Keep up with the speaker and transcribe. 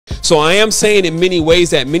So I am saying in many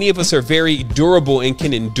ways that many of us are very durable and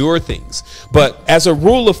can endure things. But as a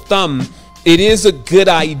rule of thumb, it is a good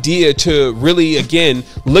idea to really, again,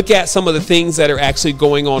 look at some of the things that are actually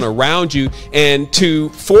going on around you and to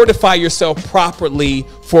fortify yourself properly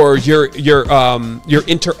for your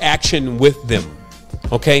interaction with them.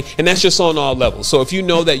 Okay, and that's just on all levels. So if you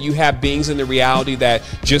know that you have beings in the reality that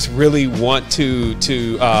just really want to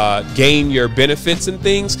gain your benefits and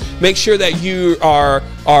things, make sure that you are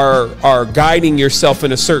guiding yourself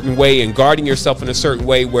in a certain way and guarding yourself in a certain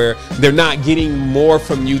way where they're not getting more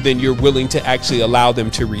from you than you're willing to actually allow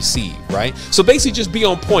them to receive, right? So basically just be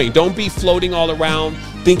on point. Don't be floating all around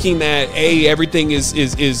thinking that, hey, everything is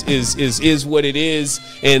what it is,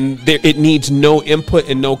 and it needs no input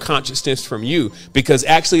and no consciousness from you, because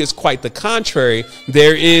actually it's quite the contrary.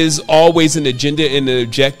 There is always an agenda and an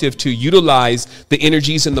objective to utilize the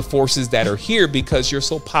energies and the forces that are here because you're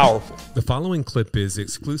so powerful. The following clip is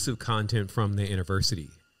exclusive content from the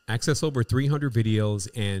university. Access over 300 videos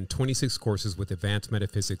and 26 courses with advanced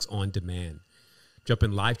metaphysics on demand. Jump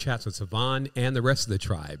in live chats with Savan and the rest of the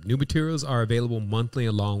tribe. New materials are available monthly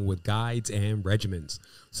along with guides and regimens.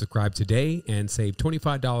 Subscribe today and save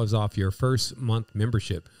 $25 off your first month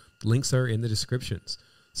membership. Links are in the descriptions.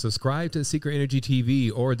 Subscribe to Secret Energy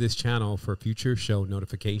TV or this channel for future show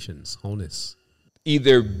notifications. Wholeness.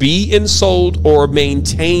 Either be ensouled or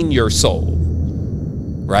maintain your soul,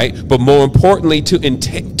 right? But more importantly, to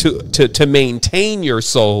maintain your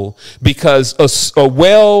soul, because a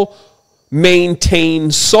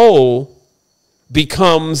well-maintained soul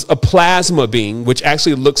becomes a plasma being, which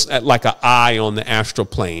actually looks at like an eye on the astral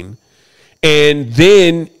plane. And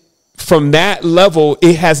then from that level,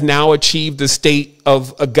 it has now achieved the state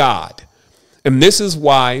of a god. And this is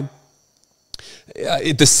why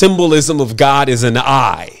the symbolism of God is an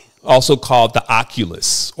eye, also called the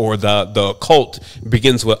oculus, or the occult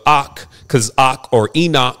begins with Ak, because Ak or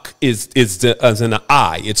Enoch is an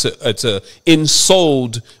eye. It's a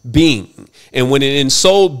ensouled being. And when an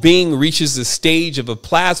ensouled being reaches the stage of a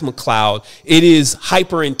plasma cloud, it is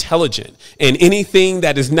hyper intelligent. And anything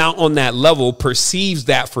that is not on that level perceives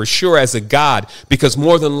that for sure as a god, because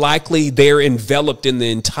more than likely they're enveloped in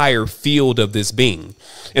the entire field of this being.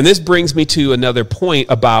 And this brings me to another point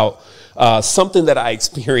about something that I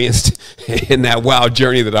experienced in that wild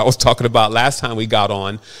journey that I was talking about last time we got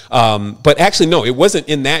on. But actually, no, it wasn't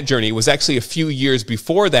in that journey. It was actually a few years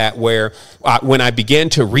before that, where when I began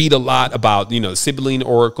to read a lot about, Sibylline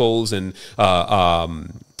oracles, and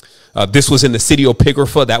this was in the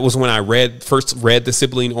Citiopigrapha. That was when I first read the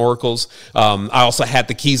Sibylline oracles. I also had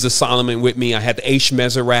the Keys of Solomon with me. I had the Aish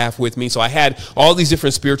Mezaraph with me. So I had all these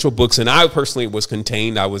different spiritual books, and I personally was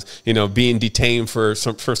contained. I was, being detained for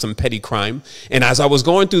some petty crime. And as I was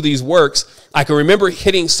going through these works, I can remember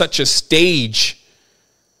hitting such a stage,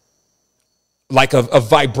 like a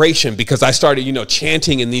vibration, because I started,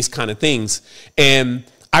 chanting and these kind of things. And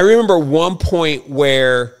I remember one point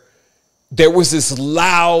where there was this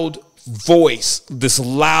loud voice, this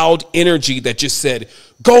loud energy that just said,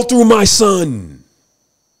 "Go through my son."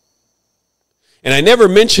 And I never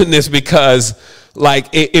mentioned this because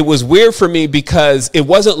it was weird for me, because it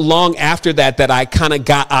wasn't long after that I kind of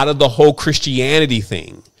got out of the whole Christianity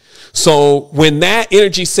thing. So when that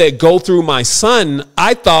energy said, "Go through my son,"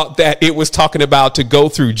 I thought that it was talking about to go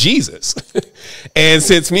through Jesus. And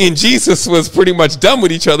since me and Jesus was pretty much done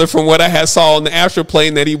with each other from what I had saw on the astral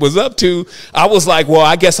plane that he was up to, I was like, well,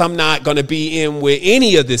 I guess I'm not going to be in with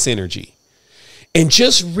any of this energy. And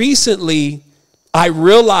just recently, I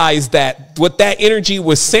realized that what that energy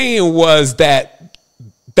was saying was that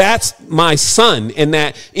that's my son. And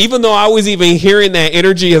that even though I was even hearing that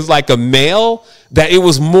energy as like a male, that it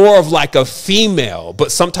was more of like a female,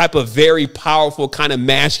 but some type of very powerful kind of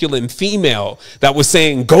masculine female that was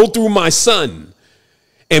saying, "Go through my son."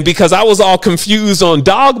 And because I was all confused on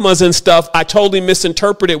dogmas and stuff, I totally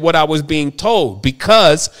misinterpreted what I was being told.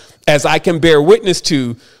 Because, as I can bear witness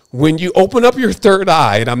to, when you open up your third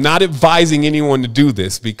eye, and I'm not advising anyone to do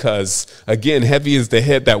this because, again, heavy is the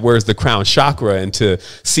head that wears the crown chakra, and to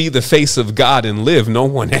see the face of God and live, no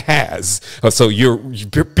one has. So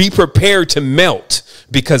be prepared to melt,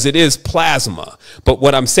 because it is plasma. But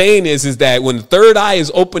what I'm saying is that when the third eye is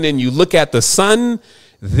open and you look at the sun,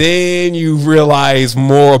 then you realize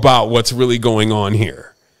more about what's really going on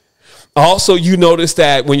here. Also, you notice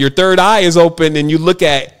that when your third eye is open and you look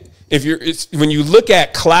at, when you look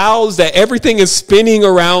at clouds, that everything is spinning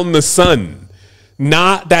around the sun,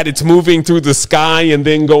 not that it's moving through the sky and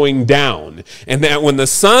then going down. And that when the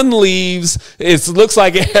sun leaves, it looks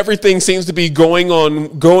like everything seems to be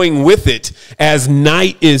going with it as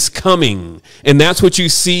night is coming. And that's what you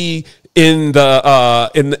see in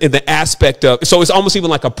the aspect of, so it's almost even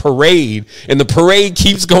like a parade, and the parade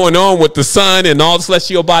keeps going on with the sun and all the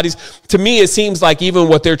celestial bodies. To me, it seems like even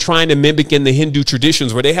what they're trying to mimic in the Hindu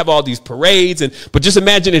traditions, where they have all these parades, but just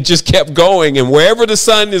imagine it just kept going, and wherever the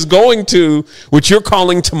sun is going to, which you're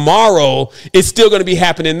calling tomorrow, it's still going to be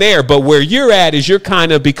happening there. But where you're at is you're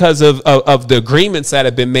kind of, because of the agreements that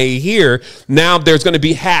have been made here, now there's going to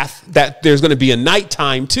be there's going to be a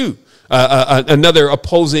nighttime too. Another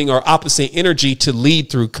opposing or opposite energy to lead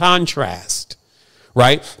through contrast,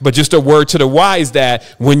 right? But just a word to the wise that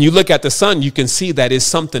when you look at the sun, you can see that it's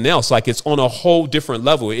something else, like it's on a whole different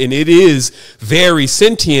level, and it is very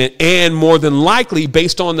sentient, and more than likely,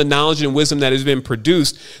 based on the knowledge and wisdom that has been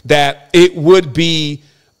produced, that it would be,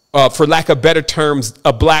 for lack of better terms,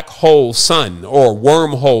 a black hole sun or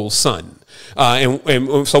wormhole sun.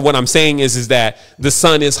 And so what I'm saying is that the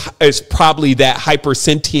sun is probably that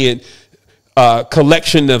hypersentient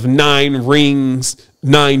collection of 9 rings,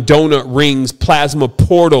 9 donut rings, plasma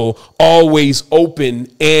portal, always open,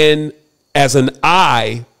 and as an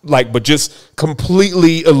eye, but just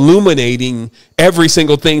completely illuminating every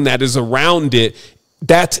single thing that is around it.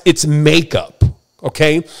 That's its makeup.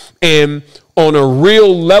 Okay. And on a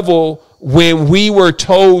real level, when we were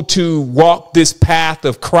told to walk this path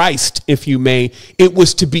of Christ, if you may, it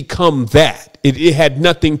was to become that. It had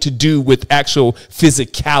nothing to do with actual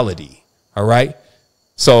physicality. All right.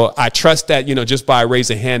 So I trust that, just by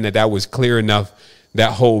raising a hand, that was clear enough,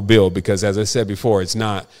 that whole bill, because as I said before, it's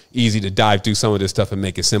not easy to dive through some of this stuff and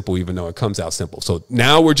make it simple, even though it comes out simple. So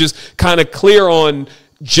now we're just kind of clear on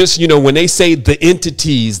just, when they say the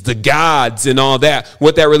entities, the gods and all that,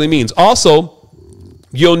 what that really means. Also,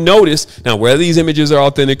 you'll notice now, whether these images are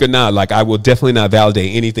authentic or not, I will definitely not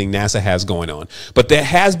validate anything NASA has going on. But there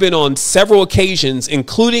has been on several occasions,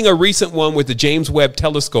 including a recent one with the James Webb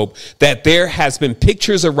Telescope, that there has been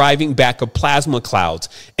pictures arriving back of plasma clouds.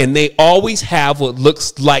 And they always have what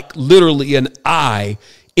looks like literally an eye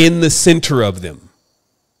in the center of them.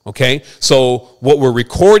 OK, so what we're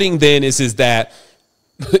recording then is that,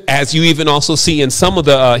 as you even also see in some of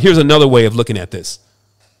the here's another way of looking at this.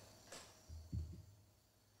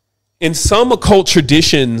 In some occult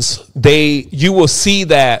traditions, you will see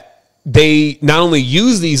that they not only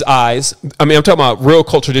use these eyes. I mean, I'm talking about real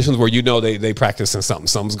occult traditions where they practice in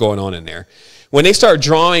something's going on in there. When they start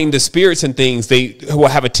drawing the spirits and things, they will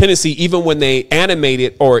have a tendency, even when they animate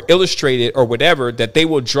it or illustrate it or whatever, that they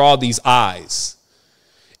will draw these eyes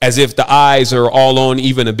as if the eyes are all on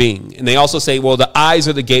even a being. And they also say, well, the eyes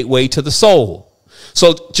are the gateway to the soul.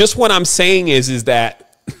 So just what I'm saying is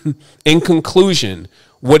that in conclusion,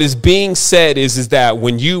 what is being said is that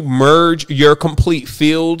when you merge your complete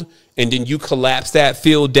field and then you collapse that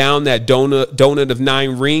field down, that donut of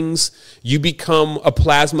 9 rings, you become a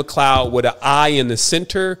plasma cloud with an eye in the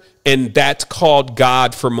center. And that's called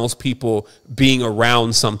God for most people, being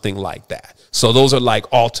around something like that. So those are like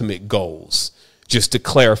ultimate goals, just to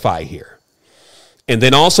clarify here. And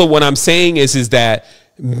then also what I'm saying is that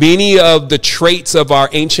many of the traits of our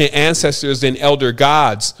ancient ancestors and elder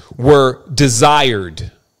gods were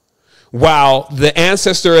desired, while the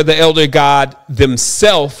ancestor of the elder god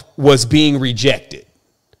themselves was being rejected.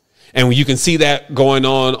 And you can see that going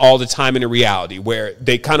on all the time in the reality, where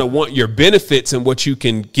they kind of want your benefits and what you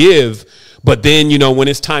can give. But then, when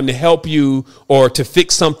it's time to help you or to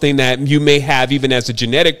fix something that you may have, even as a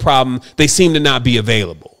genetic problem, they seem to not be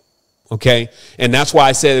available. OK, and that's why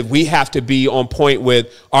I said we have to be on point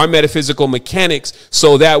with our metaphysical mechanics,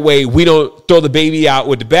 so that way we don't throw the baby out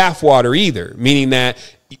with the bathwater either. Meaning that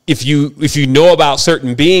if you know about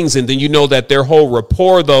certain beings and then you know that their whole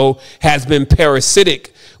rapport, though, has been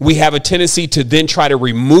parasitic, we have a tendency to then try to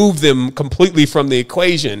remove them completely from the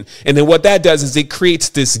equation. And then what that does is it creates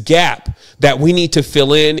this gap that we need to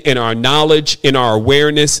fill in our knowledge, in our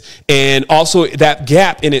awareness. And also that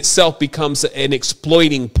gap in itself becomes an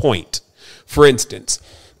exploiting point. For instance,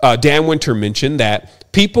 Dan Winter mentioned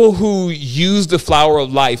that people who use the flower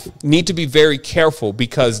of life need to be very careful,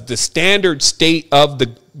 because the standard state of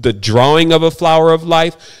the drawing of a flower of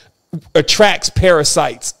life attracts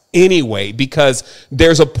parasites anyway, because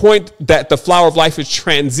there's a point that the flower of life is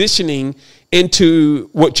transitioning into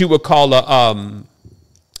what you would call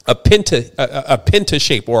a penta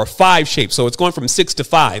shape, or a 5 shape. So it's going from 6 to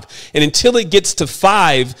 5. And until it gets to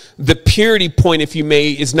 5, the purity point, if you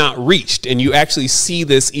may, is not reached. And you actually see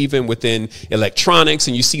this even within electronics,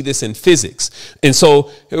 and you see this in physics. And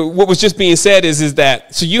so what was just being said is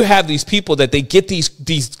that, so you have these people that they get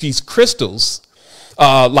these crystals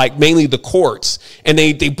like mainly the courts, and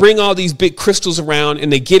they bring all these big crystals around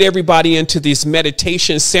and they get everybody into these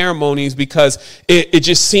meditation ceremonies because it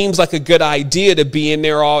just seems like a good idea to be in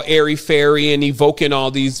there all airy-fairy and evoking all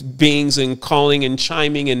these beings and calling and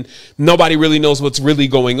chiming, and nobody really knows what's really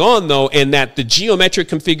going on, though, and that the geometric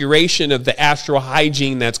configuration of the astral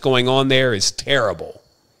hygiene that's going on there is terrible.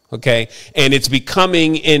 Okay, and it's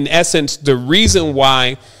becoming, in essence, the reason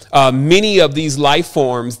why many of these life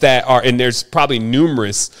forms that are, and there's probably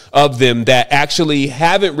numerous of them that actually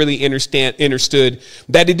haven't really understood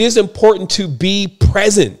that it is important to be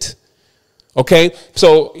present. Okay,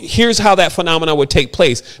 so here's how that phenomenon would take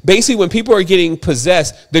place. Basically, when people are getting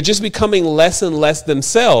possessed, they're just becoming less and less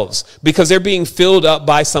themselves because they're being filled up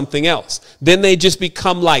by something else. Then they just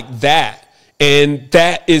become like that. And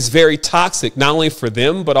that is very toxic, not only for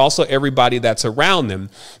them, but also everybody that's around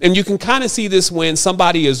them. And you can kind of see this when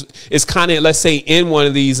somebody is kind of, let's say, in one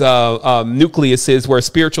of these nucleuses where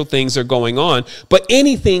spiritual things are going on. But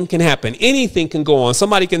anything can happen. Anything can go on.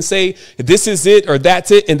 Somebody can say, this is it or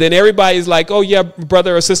that's it. And then everybody's like, oh, yeah,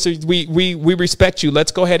 brother or sister, we respect you.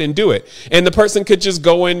 Let's go ahead and do it. And the person could just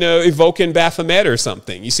go and evoke in Baphomet or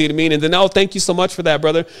something. You see what I mean? And then, oh, thank you so much for that,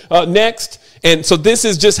 brother. Next. And so this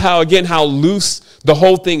is just how loose the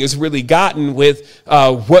whole thing is really gotten with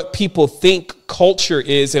what people think culture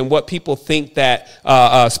is and what people think that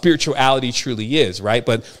spirituality truly is, right?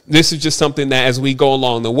 But this is just something that as we go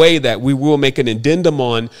along the way that we will make an addendum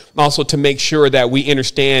on, also to make sure that we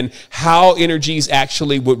understand how energies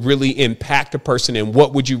actually would really impact a person and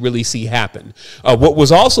what would you really see happen. What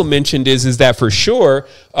was also mentioned is that for sure,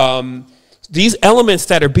 these elements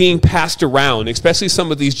that are being passed around, especially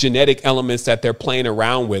some of these genetic elements that they're playing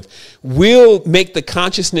around with, will make the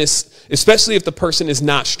consciousness, especially if the person is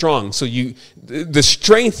not strong. So the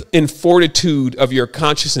strength and fortitude of your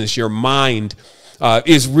consciousness, your mind,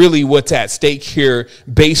 is really what's at stake here,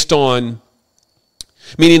 based on,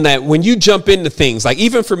 meaning that when you jump into things, like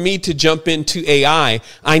even for me to jump into AI,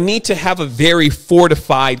 I need to have a very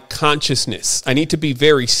fortified consciousness. I need to be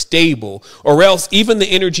very stable, or else even the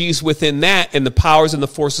energies within that and the powers and the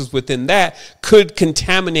forces within that could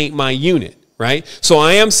contaminate my unit, right? So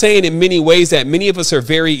I am saying in many ways that many of us are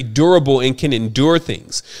very durable and can endure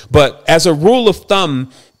things. But as a rule of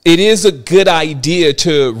thumb, it is a good idea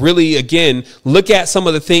to really, again, look at some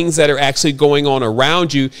of the things that are actually going on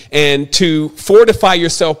around you and to fortify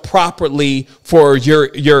yourself properly for your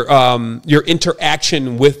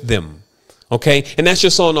interaction with them. Okay, and that's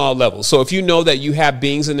just on all levels. So if you know that you have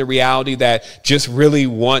beings in the reality that just really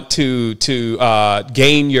want to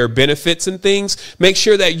gain your benefits and things, make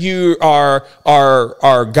sure that you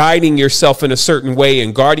are guiding yourself in a certain way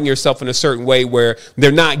and guarding yourself in a certain way where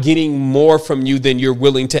they're not getting more from you than you're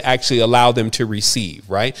willing to actually allow them to receive,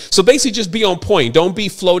 right? So basically, just be on point. Don't be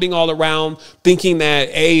floating all around thinking that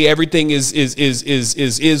everything is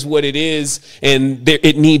what it is, and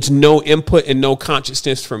it needs no input and no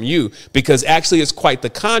consciousness from you, because actually it's quite the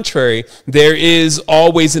contrary. There is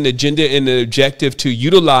always an agenda and an objective to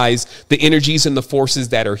utilize the energies and the forces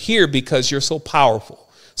that are here because you're so powerful.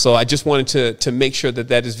 So I just wanted to make sure that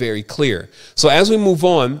that is very clear. So as we move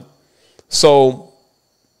on, so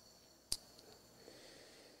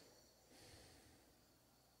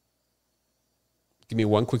give me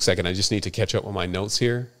one quick second. I just need to catch up on my notes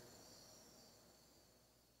here.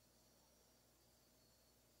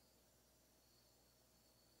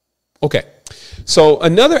 Okay, so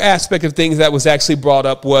another aspect of things that was actually brought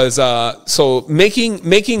up was so making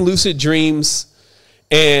lucid dreams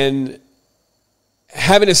and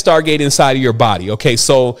having a Stargate inside of your body. Okay,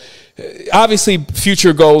 so obviously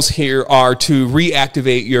future goals here are to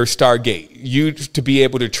reactivate your Stargate, you to be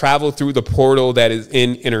able to travel through the portal that is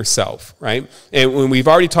in inner self, right? And when we've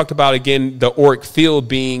already talked about, again, the auric field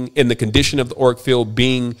being, in the condition of the auric field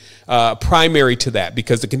being primary to that,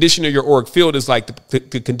 because the condition of your auric field is like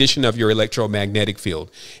the condition of your electromagnetic field.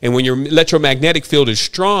 And when your electromagnetic field is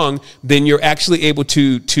strong, then you're actually able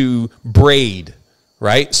to braid,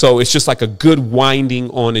 right? So it's just like a good winding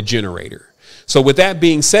on a generator. So with that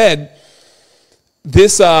being said,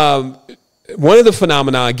 this one of the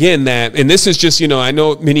phenomena, again, that, and this is just, I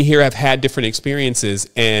know many here have had different experiences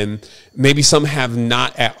and maybe some have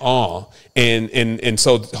not at all. And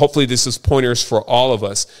so hopefully this is pointers for all of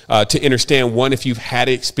us to understand, one, if you've had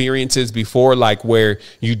experiences before, like where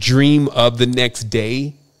you dream of the next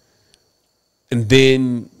day and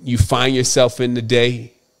then you find yourself in the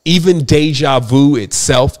day even deja vu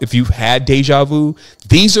itself, if you've had deja vu,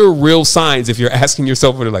 these are real signs. If you're asking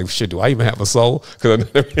yourself, like, shit, do I even have a soul?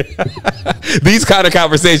 Because these kind of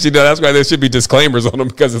conversations, you know, that's why there should be disclaimers on them,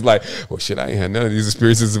 because it's like, well, shit, I ain't had none of these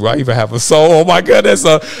experiences. Do I even have a soul? Oh my goodness.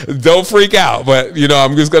 Don't freak out. But, you know,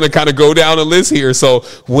 I'm just going to kind of go down a list here. So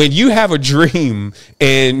when you have a dream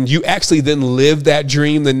and you actually then live that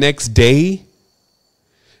dream the next day,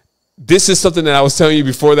 this is something that I was telling you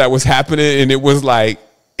before that was happening. And it was like,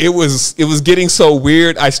 it was getting so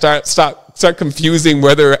weird. I start confusing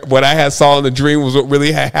whether what I had saw in the dream was what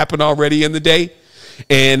really had happened already in the day.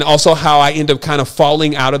 And also how I end up kind of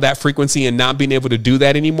falling out of that frequency and not being able to do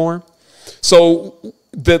that anymore. So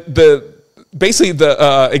basically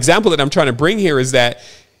the example that I'm trying to bring here is that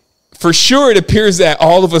for sure it appears that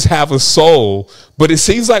all of us have a soul, but it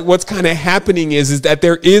seems like what's kind of happening is that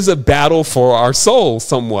there is a battle for our soul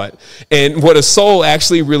somewhat. And what a soul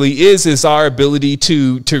actually really is our ability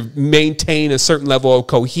to maintain a certain level of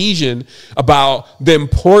cohesion about the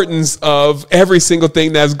importance of every single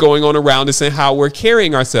thing that's going on around us and how we're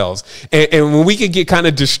carrying ourselves. And when we can get kind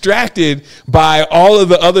of distracted by all of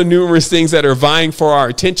the other numerous things that are vying for our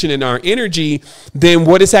attention and our energy, then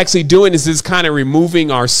what it's actually doing is it's kind of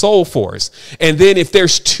removing our soul force. And then if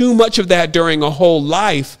there's too much of that during a whole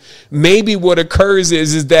life, maybe what occurs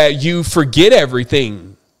is that you forget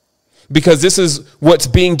everything, because this is what's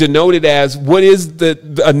being denoted as what is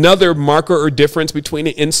the another marker or difference between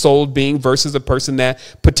an ensouled being versus a person that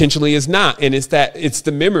potentially is not. And it's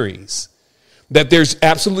the memories, that there's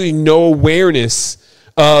absolutely no awareness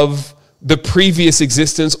of the previous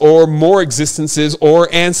existence or more existences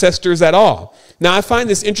or ancestors at all. Now, I find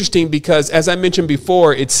this interesting because, as I mentioned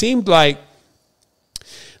before, it seemed like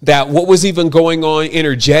that what was even going on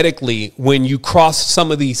energetically when you crossed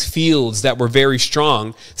some of these fields that were very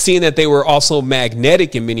strong, seeing that they were also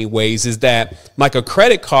magnetic in many ways, is that like a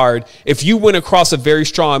credit card, if you went across a very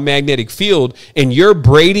strong magnetic field and your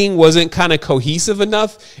braiding wasn't kind of cohesive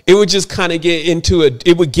enough, it would just kind of get into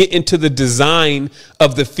the design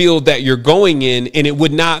of the field that you're going in, and it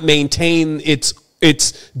would not maintain its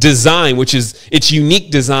design, which is its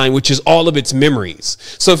unique design, which is all of its memories.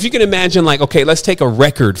 So if you can imagine, like, okay, let's take a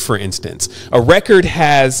record, for instance. A record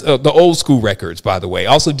has the old school records, by the way.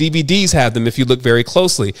 Also, DVDs have them if you look very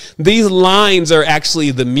closely. These lines are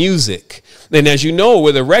actually the music. And as you know,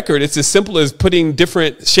 with a record, it's as simple as putting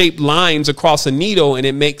different shaped lines across a needle and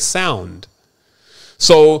it makes sound.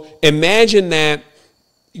 So imagine that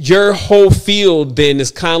your whole field then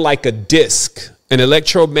is kind of like a disc, an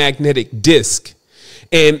electromagnetic disc.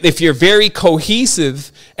 And if you're very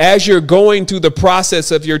cohesive as you're going through the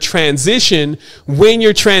process of your transition, when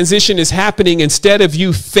your transition is happening, instead of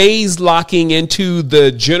you phase locking into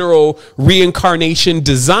the general reincarnation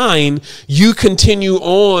design, you continue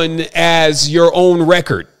on as your own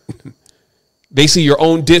record. Basically your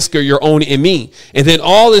own disc or your own ME. And then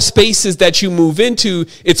all the spaces that you move into,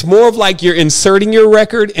 it's more of like you're inserting your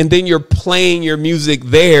record and then you're playing your music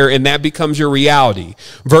there, and that becomes your reality.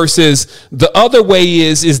 Versus the other way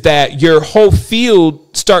is that your whole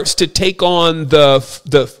field starts to take on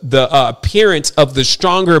the appearance of the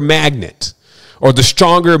stronger magnet, or the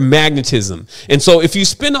stronger magnetism. And so if you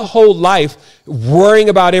spend a whole life worrying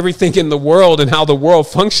about everything in the world and how the world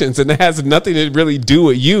functions, and it has nothing to really do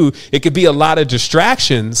with you, it could be a lot of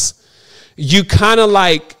distractions, you kind of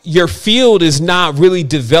like your field is not really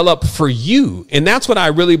developed for you. And that's what I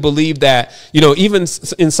really believe, that, you know, even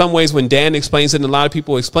in some ways when Dan explains it and a lot of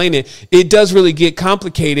people explain it, it does really get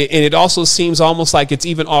complicated. And it also seems almost like it's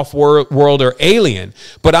even off world or alien.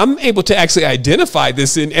 But I'm able to actually identify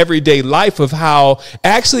this in everyday life of how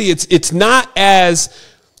actually it's not as,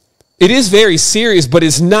 it is very serious, but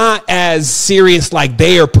it's not as serious like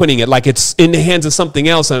they are putting it, like it's in the hands of something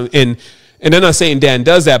else. And I'm not saying Dan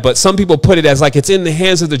does that, but some people put it as like it's in the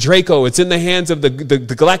hands of the Draco, it's in the hands of the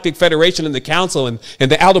Galactic Federation and the Council and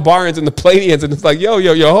the Aldebarans and the Pleiadians. And it's like, yo,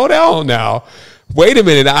 hold on now. Wait a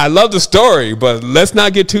minute. I love the story, but let's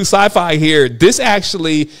not get too sci-fi here. This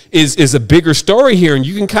actually is a bigger story here, and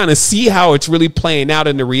you can kind of see how it's really playing out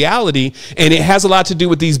in the reality. And it has a lot to do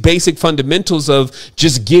with these basic fundamentals of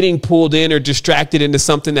just getting pulled in or distracted into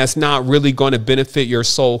something that's not really going to benefit your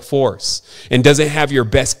soul force and doesn't have your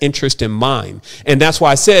best interest in mind. And that's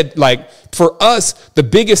why I said, like, for us, the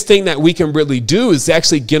biggest thing that we can really do is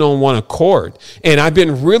actually get on one accord. And I've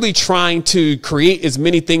been really trying to create as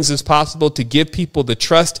many things as possible to give people people the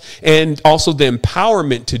trust and also the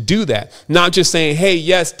empowerment to do that. Not just saying, hey,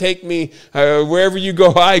 yes, take me wherever you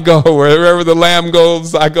go, I go, wherever the lamb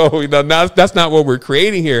goes, I go. That's not what we're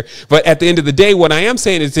creating here. But at the end of the day, what I am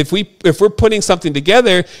saying is if we're putting something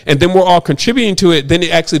together and then we're all contributing to it, then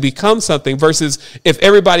it actually becomes something, versus if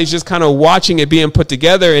everybody's just kind of watching it being put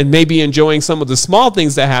together and maybe enjoying some of the small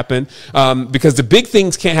things that happen, because the big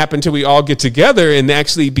things can't happen until we all get together and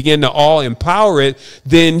actually begin to all empower it,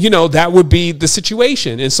 then, that would be the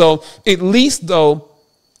situation. And so at least, though,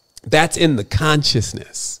 that's in the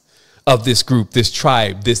consciousness of this group, this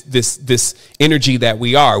tribe, this energy that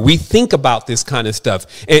we are. We think about this kind of stuff,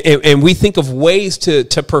 and we think of ways to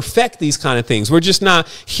perfect these kind of things. We're just not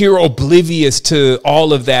here oblivious to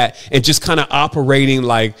all of that and just kind of operating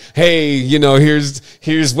like, hey,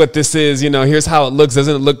 here's what this is, here's how it looks.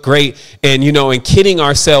 Doesn't it look great? And, and kidding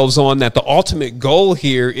ourselves on that the ultimate goal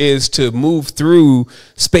here is to move through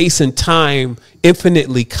space and time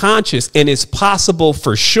infinitely conscious. And it's possible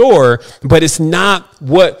for sure, but it's not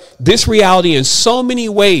what this reality in so many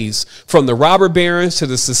ways, from the robber barons to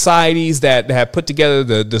the societies that have put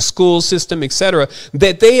together the school system, etc.,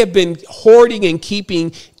 that they have been hoarding and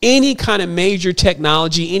keeping any kind of major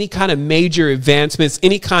technology, any kind of major advancements,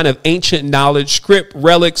 any kind of ancient knowledge, script,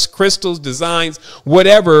 relics, crystals, designs,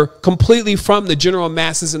 whatever, completely from the general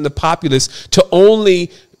masses and the populace to only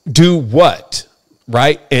do what?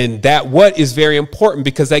 Right. And that what is very important,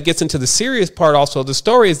 because that gets into the serious part also of the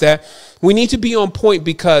story, is that we need to be on point,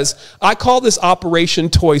 because I call this Operation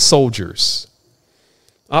Toy Soldiers.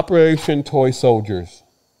 Operation Toy Soldiers.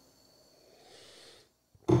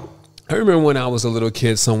 I remember when I was a little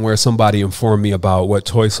kid somewhere, somebody informed me about what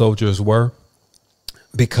toy soldiers were,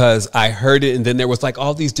 because I heard it. And then there was like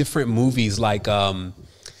all these different movies, like I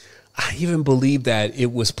even believe that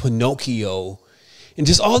it was Pinocchio, and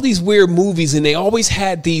just all these weird movies. And they always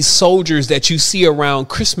had these soldiers that you see around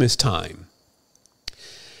Christmas time.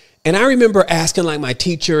 And I remember asking like my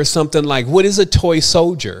teacher or something like, what is a toy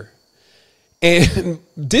soldier? And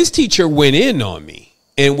this teacher went in on me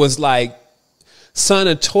and was like, son,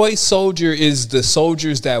 a toy soldier is the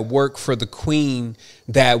soldiers that work for the queen,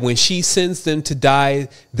 that when she sends them to die,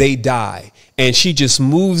 they die. And she just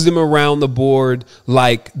moves them around the board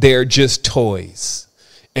like they're just toys.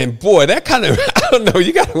 And boy, that kind of, I don't know,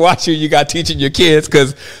 you got to watch who you got teaching your kids,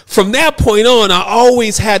 because from that point on, I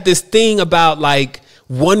always had this thing about like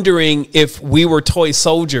wondering if we were toy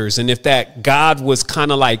soldiers, and if that God was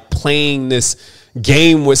kind of like playing this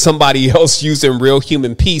game with somebody else using real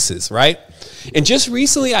human pieces, right? And just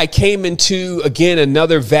recently I came into, again,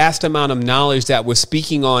 another vast amount of knowledge that was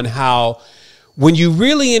speaking on how when you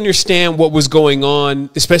really understand what was going on,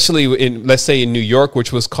 especially in, let's say in New York,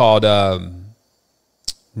 which was called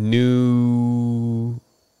New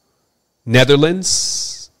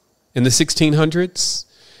Netherlands in the 1600s,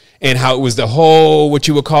 and how it was the whole, what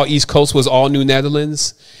you would call East Coast was all New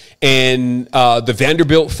Netherlands, and the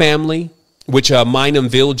Vanderbilt family, which Mind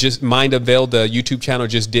Unveiled, the YouTube channel,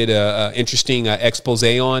 just did a interesting expose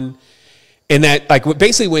on, and that like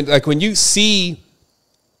basically when you see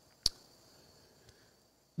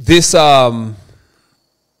this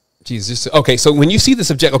okay, so when you see the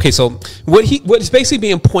subject, okay, so what is basically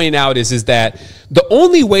being pointed out is that the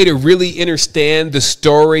only way to really understand the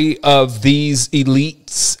story of these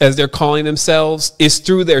elites, as they're calling themselves, is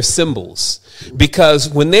through their symbols. Because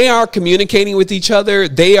when they are communicating with each other,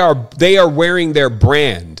 they are wearing their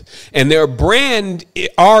brand, and their brand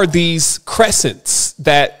are these crescents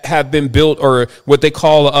that have been built, or what they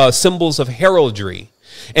call symbols of heraldry.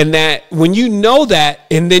 And that when you know that,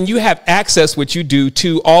 and then you have access, which you do,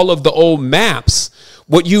 to all of the old maps,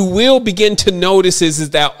 what you will begin to notice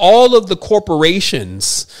is that all of the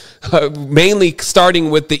corporations, mainly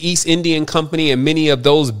starting with the East Indian Company and many of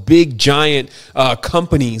those big giant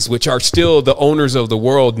companies, which are still the owners of the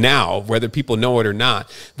world now, whether people know it or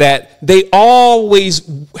not, that they always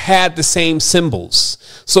had the same symbols.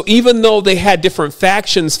 So even though they had different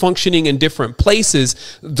factions functioning in different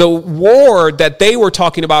places, the war that they were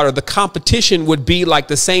talking about, or the competition, would be like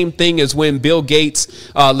the same thing as when Bill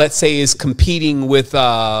Gates, let's say, is competing with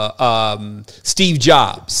Steve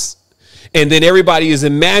Jobs. And then everybody is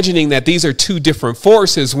imagining that these are two different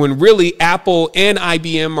forces, when really Apple and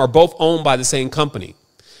IBM are both owned by the same company.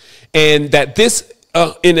 And that this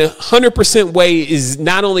in 100% way is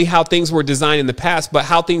not only how things were designed in the past, but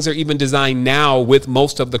how things are even designed now with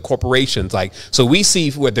most of the corporations. Like, so we see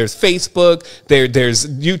where there's Facebook, there's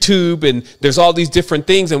YouTube, and there's all these different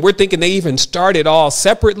things. And we're thinking they even started all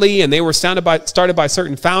separately, and they were started by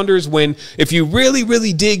certain founders, when if you really,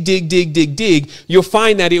 really dig, you'll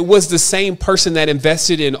find that it was the same person that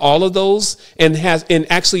invested in all of those and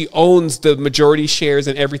actually owns the majority shares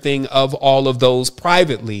and everything of all of those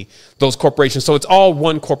privately, those corporations. So it's all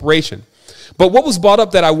one corporation. But what was brought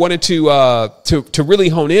up that I wanted to really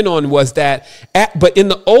hone in on was that, but in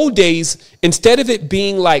the old days, instead of it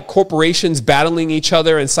being like corporations battling each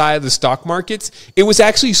other inside of the stock markets, it was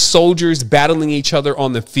actually soldiers battling each other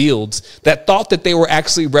on the fields that thought that they were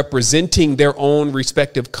actually representing their own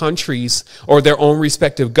respective countries or their own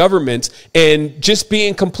respective governments, and just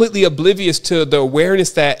being completely oblivious to the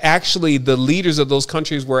awareness that actually the leaders of those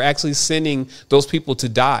countries were actually sending those people to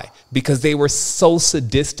die because they were so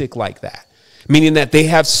sadistic like that. Meaning that they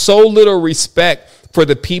have so little respect for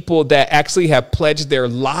the people that actually have pledged their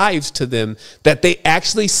lives to them that they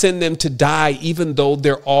actually send them to die even though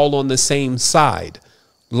they're all on the same side,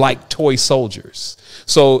 like toy soldiers.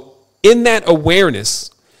 So in that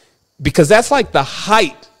awareness, because that's like the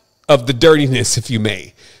height of the dirtiness, if you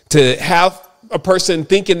may, to have a person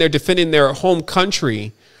thinking they're defending their home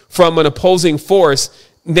country from an opposing force,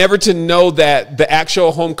 never to know that the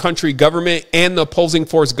actual home country government and the opposing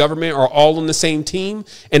force government are all on the same team,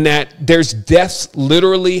 and that there's deaths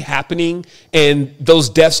literally happening, and those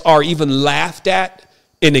deaths are even laughed at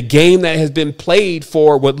in a game that has been played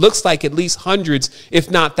for what looks like at least hundreds,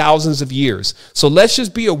 if not thousands of years. So let's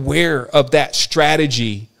just be aware of that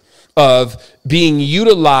strategy of being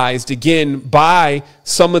utilized again by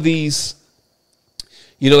some of these,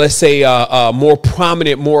 let's say more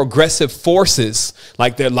prominent, more aggressive forces.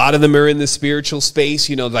 Like a lot of them are in the spiritual space,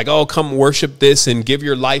 like, oh, come worship this and give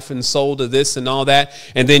your life and soul to this and all that.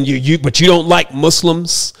 And then but you don't like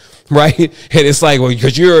Muslims, right? And it's like, well,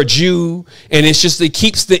 because you're a Jew, and it's just, it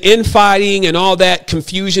keeps the infighting and all that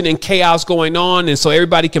confusion and chaos going on. And so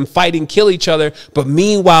everybody can fight and kill each other. But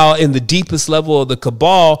meanwhile, in the deepest level of the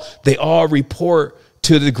cabal, they all report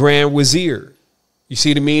to the Grand Wazir. You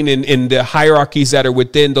see what I mean? In the hierarchies that are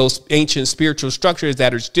within those ancient spiritual structures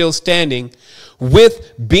that are still standing,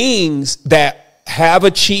 with beings that have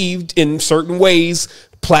achieved in certain ways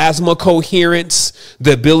plasma coherence,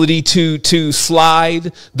 the ability to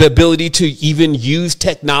slide, the ability to even use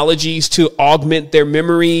technologies to augment their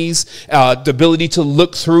memories, the ability to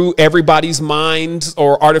look through everybody's minds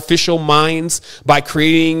or artificial minds by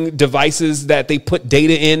creating devices that they put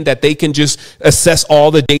data in, that they can just assess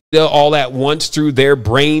all the data all at once through their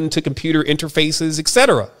brain to computer interfaces,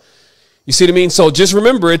 etc. You see what I mean? So just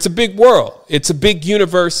remember, it's a big world. It's a big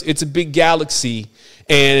universe. It's a big galaxy.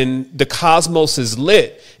 And the cosmos is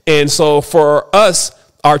lit. And so for us,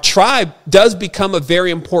 our tribe does become a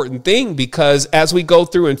very important thing, because as we go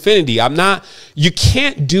through infinity, you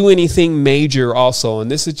can't do anything major also.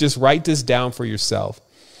 And this is just, write this down for yourself.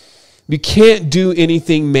 You can't do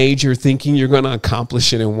anything major thinking you're going to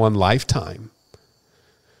accomplish it in one lifetime.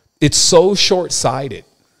 It's so short-sighted.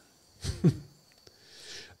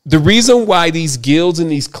 The reason why these guilds and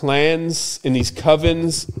these clans and these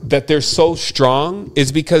covens, that they're so strong,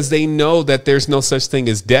 is because they know that there's no such thing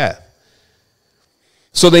as death.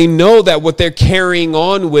 So they know that what they're carrying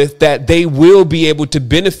on with, that they will be able to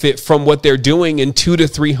benefit from what they're doing in 200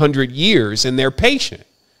 to 300 years, and they're patient.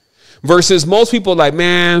 Versus most people like,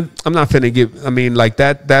 man, I'm not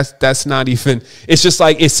finna that's not even, it's just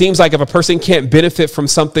like, it seems like if a person can't benefit from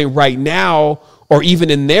something right now, or even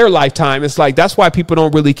in their lifetime, it's like, that's why people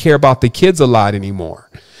don't really care about the kids a lot anymore,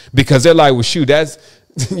 because they're like, well, shoot, that's,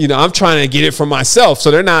 I'm trying to get it for myself.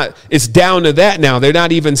 So it's down to that now. They're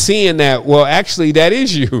not even seeing that, well, actually that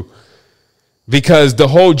is you, because the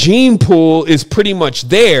whole gene pool is pretty much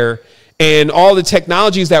there. And all the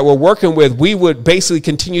technologies that we're working with, we would basically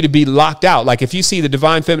continue to be locked out. Like if you see the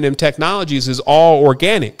divine feminine technologies is all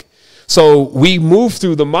organic. So we move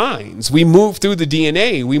through the minds, we move through the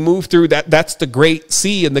DNA, we move through that. That's the great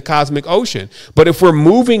sea in the cosmic ocean. But if we're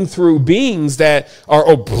moving through beings that are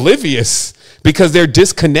oblivious because they're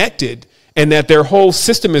disconnected, and that their whole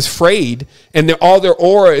system is frayed, and all their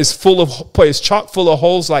aura is chock full of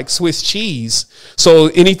holes like Swiss cheese. So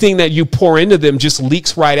anything that you pour into them just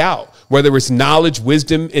leaks right out, whether it's knowledge,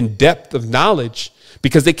 wisdom, and depth of knowledge,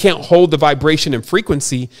 because they can't hold the vibration and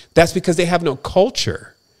frequency. That's because they have no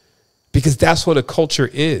culture. Because that's what a culture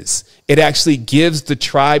is. It actually gives the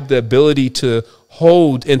tribe the ability to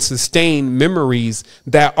hold and sustain memories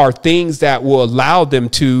that are things that will allow them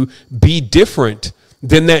to be different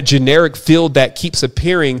than that generic field that keeps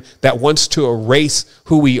appearing that wants to erase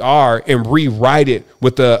who we are and rewrite it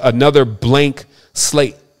with another blank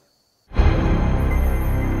slate.